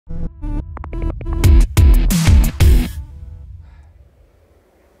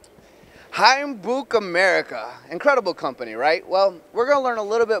Hainbuch America, incredible company, right? Well, we're going to learn a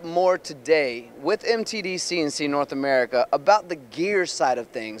little bit more today with MTD CNC North America about the gear side of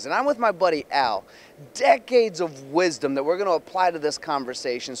things. And I'm with my buddy Al. Decades of wisdom that we're going to apply to this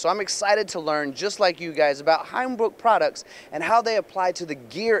conversation. So I'm excited to learn, just like you guys, about Hainbuch products and how they apply to the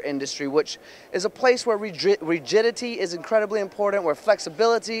gear industry, which is a place where rigidity is incredibly important, where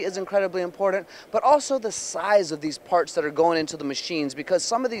flexibility is incredibly important, but also the size of these parts that are going into the machines, because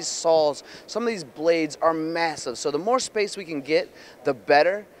some of these saws, some of these blades are massive. So the more space we can get, the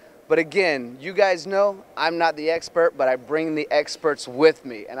better. But again, you guys know I'm not the expert, but I bring the experts with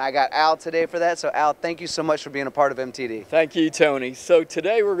me. And I got Al today for that. So Al, thank you so much for being a part of MTD. Thank you, Tony. So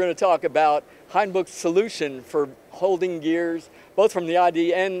today we're going to talk about Hainbuch's solution for holding gears, both from the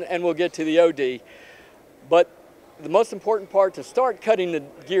ID and we'll get to the OD. But the most important part to start cutting the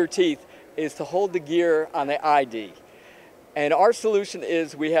gear teeth is to hold the gear on the ID. And our solution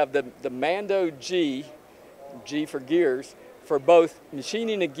is we have the Mando G, G for gears, for both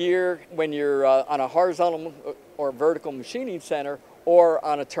machining a gear when you're on a horizontal or vertical machining center or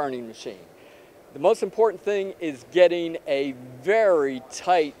on a turning machine. The most important thing is getting a very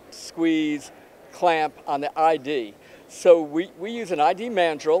tight squeeze clamp on the ID. So we use an ID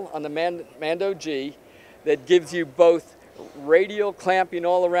mandrel on the Mando G that gives you both radial clamping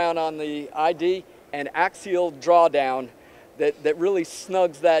all around on the ID and axial drawdown that really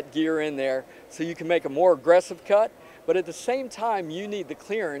snugs that gear in there so you can make a more aggressive cut. But at the same time, you need the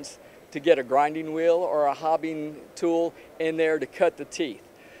clearance to get a grinding wheel or a hobbing tool in there to cut the teeth.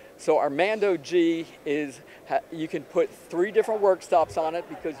 So our Mando G is, you can put 3 different work stops on it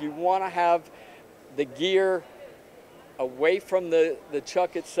because you want to have the gear away from the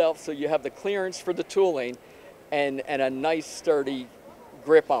chuck itself so you have the clearance for the tooling and a nice sturdy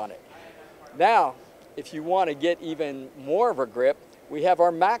grip on it. Now, if you want to get even more of a grip, we have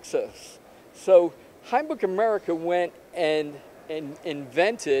our Maxis. So Hainbuch America went and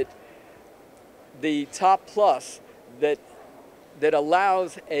invented the Top Plus that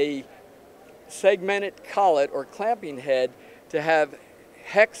allows a segmented collet or clamping head to have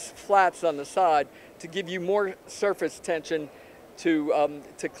hex flats on the side to give you more surface tension to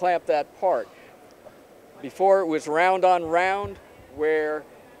clamp that part. Before it was round on round, where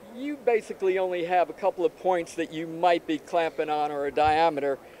you basically only have a couple of points that you might be clamping on or a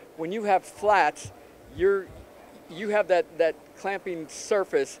diameter. When you have flats, you have that clamping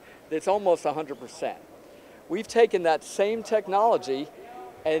surface that's almost 100%. We've taken that same technology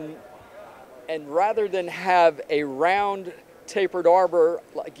and rather than have a round tapered arbor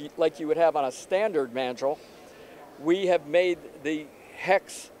like you would have on a standard mandrel, we have made the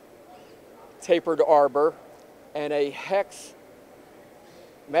hex tapered arbor and a hex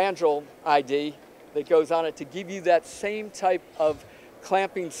mandrel ID that goes on it to give you that same type of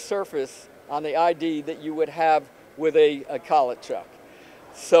clamping surface on the ID that you would have with a collet chuck.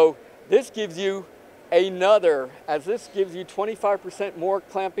 So this gives you this gives you 25% more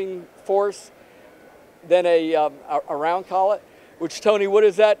clamping force than a round collet, which, Tony, what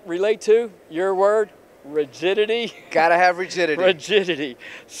does that relate to? Your word? Rigidity? Gotta have rigidity. Rigidity.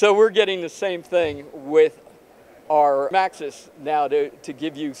 So we're getting the same thing with our Maxis now to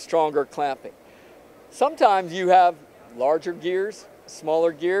give you stronger clamping. Sometimes you have larger gears,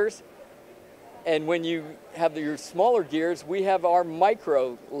 smaller gears, and when you have your smaller gears, we have our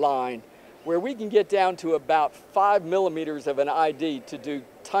Microline, where we can get down to about 5 millimeters of an ID to do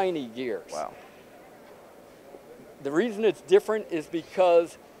tiny gears. Wow. The reason it's different is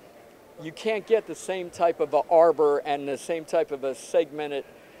because you can't get the same type of a arbor and the same type of a segmented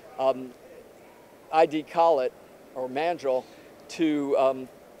ID collet or mandrel to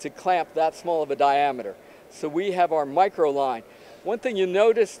clamp that small of a diameter. So we have our Microline. One thing you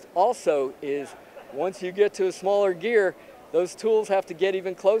noticed also is once you get to a smaller gear, those tools have to get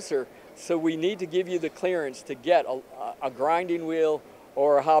even closer. So we need to give you the clearance to get a grinding wheel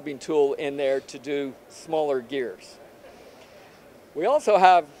or a hobbing tool in there to do smaller gears. We also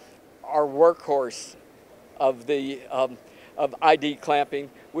have our workhorse of ID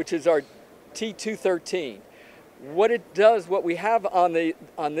clamping, which is our T213. What it does, what we have on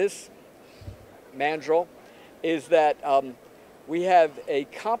this mandrel is that we have a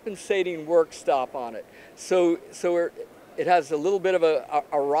compensating work stop on it. So it has a little bit of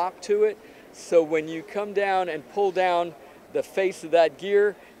a rock to it. So when you come down and pull down the face of that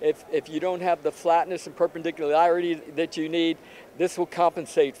gear, if you don't have the flatness and perpendicularity that you need, this will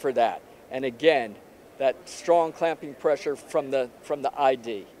compensate for that. And again, that strong clamping pressure from the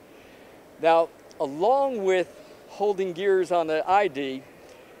ID. Now, along with holding gears on the ID,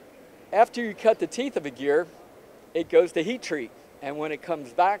 after you cut the teeth of a gear, it goes to heat treat. and when it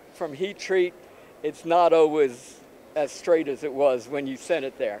comes back from heat treat, it's not always as straight as it was when you sent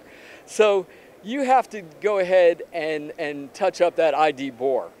it there. So you have to go ahead and touch up that ID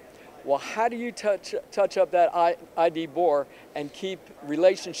bore. Well, how do you touch up that ID bore and keep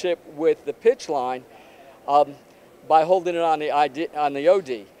relationship with the pitch line? By holding it on the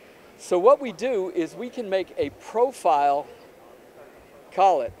OD. So what we do is we can make a profile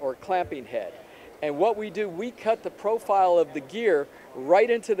collet or clamping head. And what we do, we cut the profile of the gear right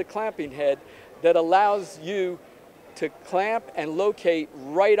into the clamping head that allows you to clamp and locate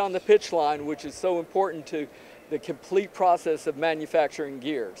right on the pitch line, which is so important to the complete process of manufacturing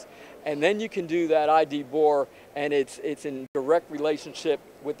gears. And then you can do that ID bore, and it's in direct relationship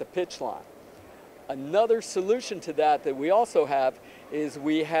with the pitch line. Another solution to that we also have is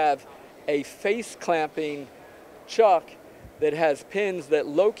we have a face clamping chuck that has pins that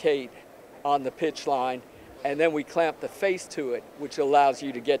locate on the pitch line, and then we clamp the face to it, which allows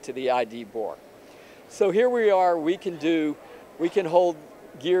you to get to the ID bore. So here we are, we can hold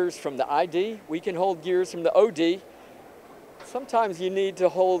gears from the ID, we can hold gears from the OD. Sometimes you need to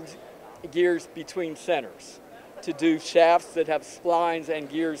hold gears between centers to do shafts that have splines and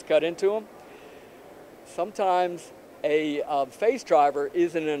gears cut into them. Sometimes a face driver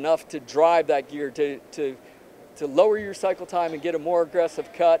isn't enough to drive that gear to lower your cycle time and get a more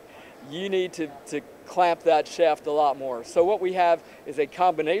aggressive cut. You need to clamp that shaft a lot more. So what we have is a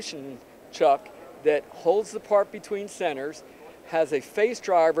combination chuck that holds the part between centers, has a face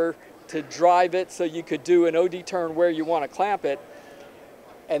driver to drive it so you could do an OD turn where you want to clamp it,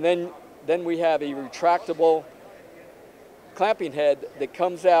 and then we have a retractable clamping head that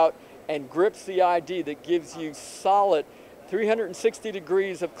comes out and grips the ID that gives you solid 360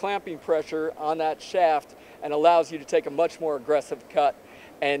 degrees of clamping pressure on that shaft and allows you to take a much more aggressive cut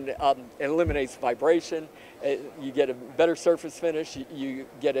and eliminates vibration. You get a better surface finish, you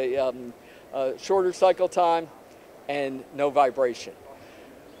get a shorter cycle time, and no vibration.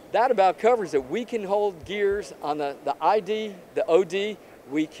 That about covers it. We can hold gears on the ID, the OD,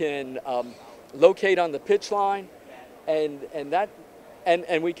 we can locate on the pitch line, and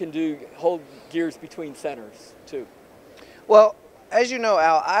we can hold gears between centers too. Well, as you know,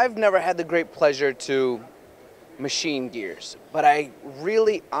 Al, I've never had the great pleasure to machine gears, but I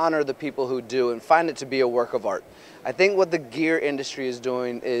really honor the people who do and find it to be a work of art. I think what the gear industry is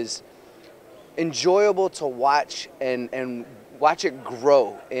doing is enjoyable to watch and watch it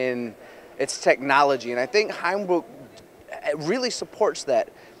grow in its technology, and I think Hainbuch really supports that.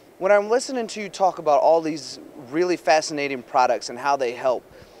 When I'm listening to you talk about all these really fascinating products and how they help,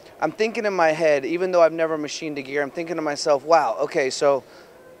 I'm thinking in my head, even though I've never machined a gear, I'm thinking to myself, wow, okay, so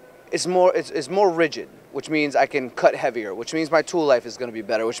it's more rigid, which means I can cut heavier, which means my tool life is going to be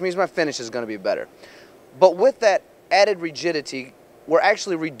better, which means my finish is going to be better. But with that added rigidity, we're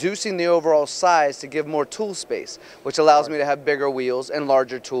actually reducing the overall size to give more tool space, which allows me to have bigger wheels and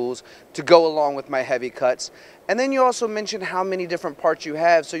larger tools to go along with my heavy cuts. And then you also mentioned how many different parts you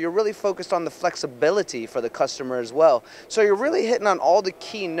have, so you're really focused on the flexibility for the customer as well. So you're really hitting on all the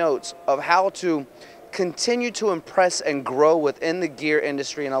key notes of how to continue to impress and grow within the gear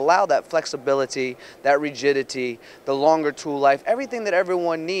industry and allow that flexibility, that rigidity, the longer tool life, everything that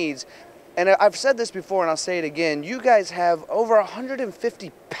everyone needs. And I've said this before and I'll say it again, you guys have over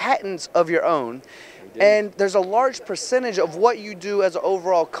 150 patents of your own, and there's a large percentage of what you do as an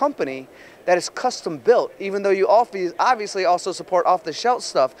overall company that is custom built, even though you obviously also support off-the-shelf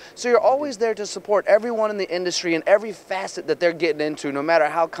stuff. So you're always there to support everyone in the industry and every facet that they're getting into, no matter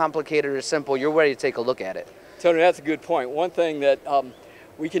how complicated or simple, you're ready to take a look at it. Tony, that's a good point. One thing that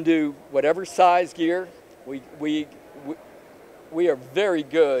we can do whatever size gear. We are very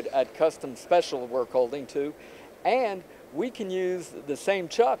good at custom special work holding too, and we can use the same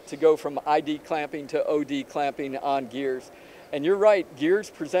chuck to go from ID clamping to OD clamping on gears. And you're right, gears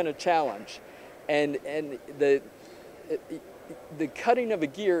present a challenge, and the cutting of a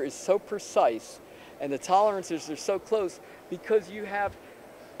gear is so precise, and the tolerances are so close because you have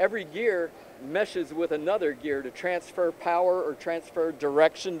every gear meshes with another gear to transfer power or transfer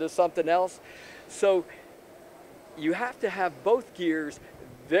direction to something else. So you have to have both gears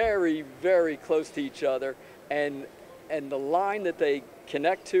very, very close to each other, and the line that they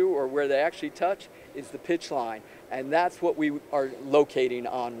connect to or where they actually touch is the pitch line, and that's what we are locating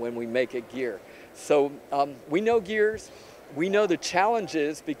on when we make a gear. So we know gears, we know the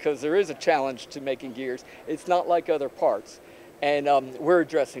challenges, because there is a challenge to making gears. It's not like other parts, and we're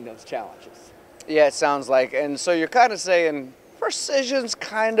addressing those challenges. Yeah, it sounds like. And so you're kind of saying, precision's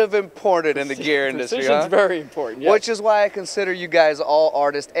kind of important in the gear industry, Precision's huh? very important, yes. Which is why I consider you guys all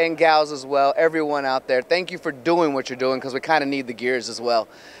artists and gals as well, everyone out there. Thank you for doing what you're doing, because we kind of need the gears as well.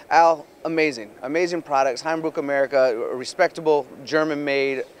 Al, amazing, amazing products. Hainbuch America, respectable,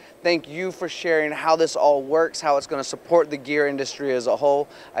 German-made. Thank you for sharing how this all works, how it's going to support the gear industry as a whole.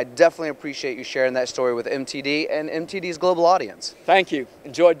 I definitely appreciate you sharing that story with MTD and MTD's global audience. Thank you.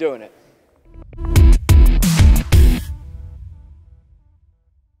 Enjoyed doing it.